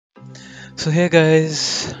So hey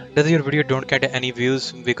guys, does your video don't get any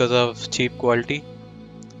views because of cheap quality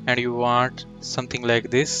and you want something like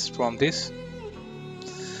this from this?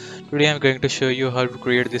 Today I'm going to show you how to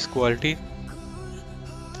create this quality.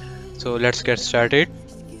 So let's get started.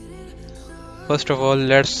 First of all,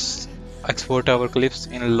 let's export our clips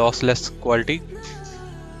in lossless quality.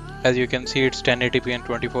 As you can see, it's 1080p and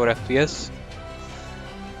 24 fps.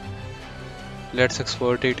 Let's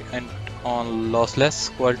export it and on lossless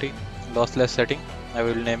quality, lossless setting. I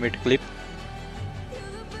will name it clip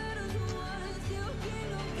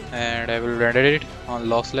and I will render it on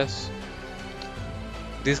lossless.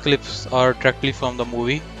 These clips are directly from the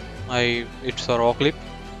movie. It's a raw clip.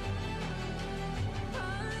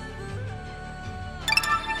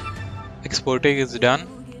 Exporting is done.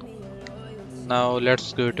 Now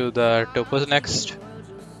let's go to the Topaz next.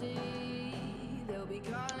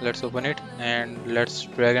 Let's open it and let's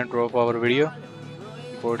drag and drop our video.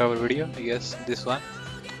 Import our video. Yes, this one.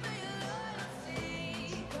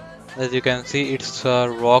 As you can see, it's a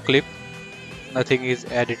raw clip. Nothing is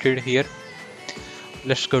edited here.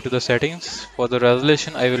 Let's go to the settings. For the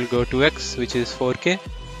resolution, I will go 2x, which is 4K.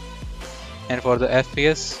 And for the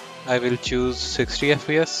FPS, I will choose 60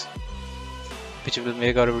 FPS, which will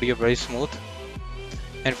make our video very smooth.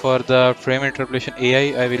 And for the frame interpolation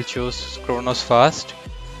AI, I will choose Chronos Fast,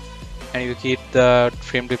 and you keep the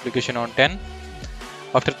frame duplication on 10.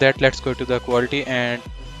 After that, let's go to the quality and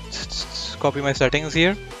copy my settings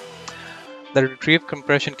here. The retrieve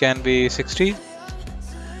compression can be 60.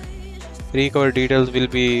 Recover details will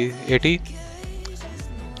be 80.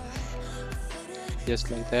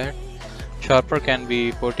 Just like that. Sharper can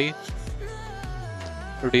be 40.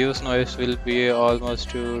 Reduce noise will be almost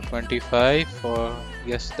to 25, or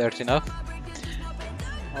yes, that's enough,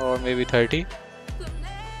 or maybe 30.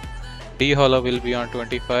 De-hollow will be on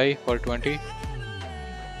 25 or 20.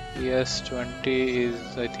 Yes, 20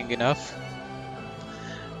 is I think enough.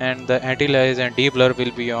 And the anti-alias and de-blur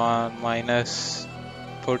will be on minus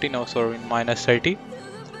 40, no sorry, minus 30.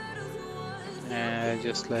 And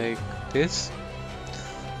just like this.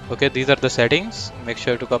 Okay, these are the settings. Make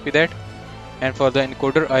sure to copy that. And for the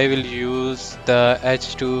encoder, I will use the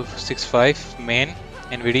H265 main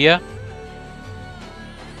NVIDIA.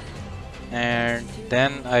 And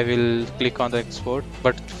then I will click on the export.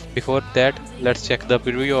 But before that, let's check the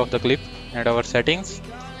preview of the clip and our settings.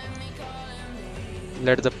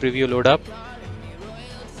 Let the preview load up.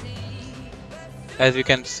 As you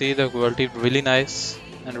can see, the quality is really nice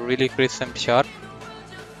and really crisp and sharp.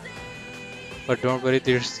 But don't worry,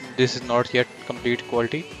 this is not yet complete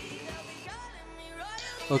quality.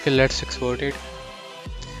 Okay, let's export it.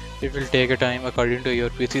 It will take a time according to your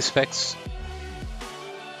PC specs.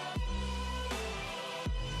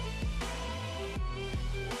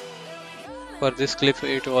 For this clip,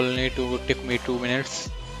 it only took me 2 minutes.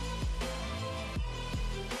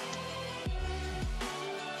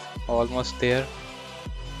 Almost there.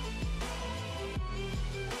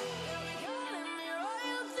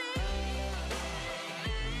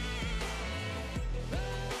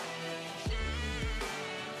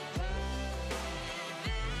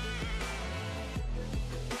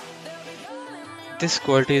 This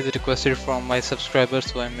quality is requested from my subscribers,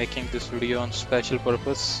 so I'm making this video on special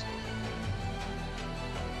purpose.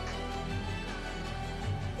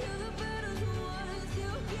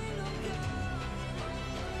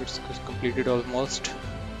 It's completed almost.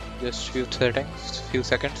 Just few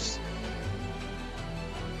seconds,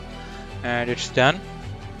 and it's done.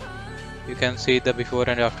 You can see the before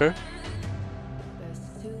and after,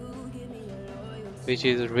 which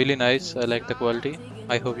is really nice. I like the quality.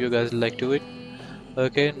 I hope you guys like to it.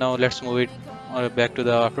 Okay, now let's move it back to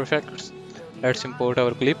the After Effects. Let's import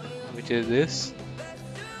our clip, which is this.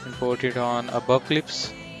 Import it on above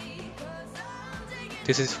clips.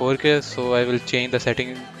 This is 4K, so I will change the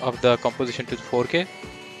setting of the composition to 4K,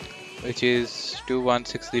 which is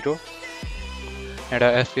 2160, and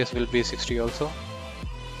our FPS will be 60 also.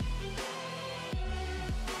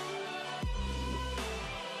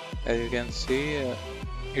 As you can see,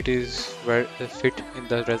 it is very fit in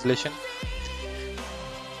the resolution.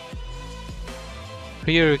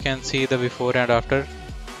 Here you can see the before and after,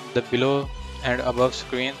 the below and above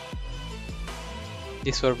screen.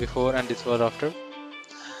 This was before and this was after.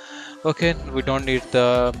 Okay, we don't need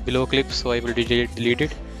the below clip, so I will delete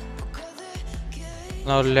it.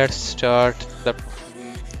 Now let's start the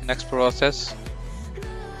next process.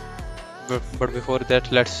 But before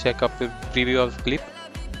that, let's check up the preview of the clip.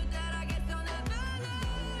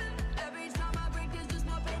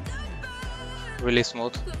 Really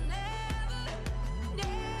smooth.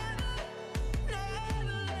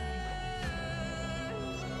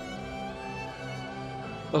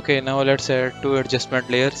 Okay, now let's add two adjustment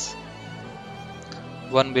layers.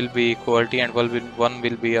 One will be quality and one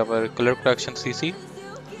will be our color correction CC.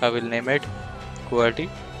 I will name it quality,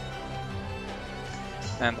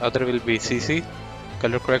 and other will be CC,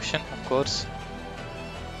 color correction, of course.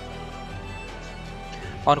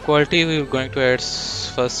 On quality, we are going to add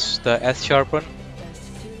first the S sharpen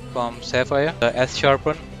from Sapphire.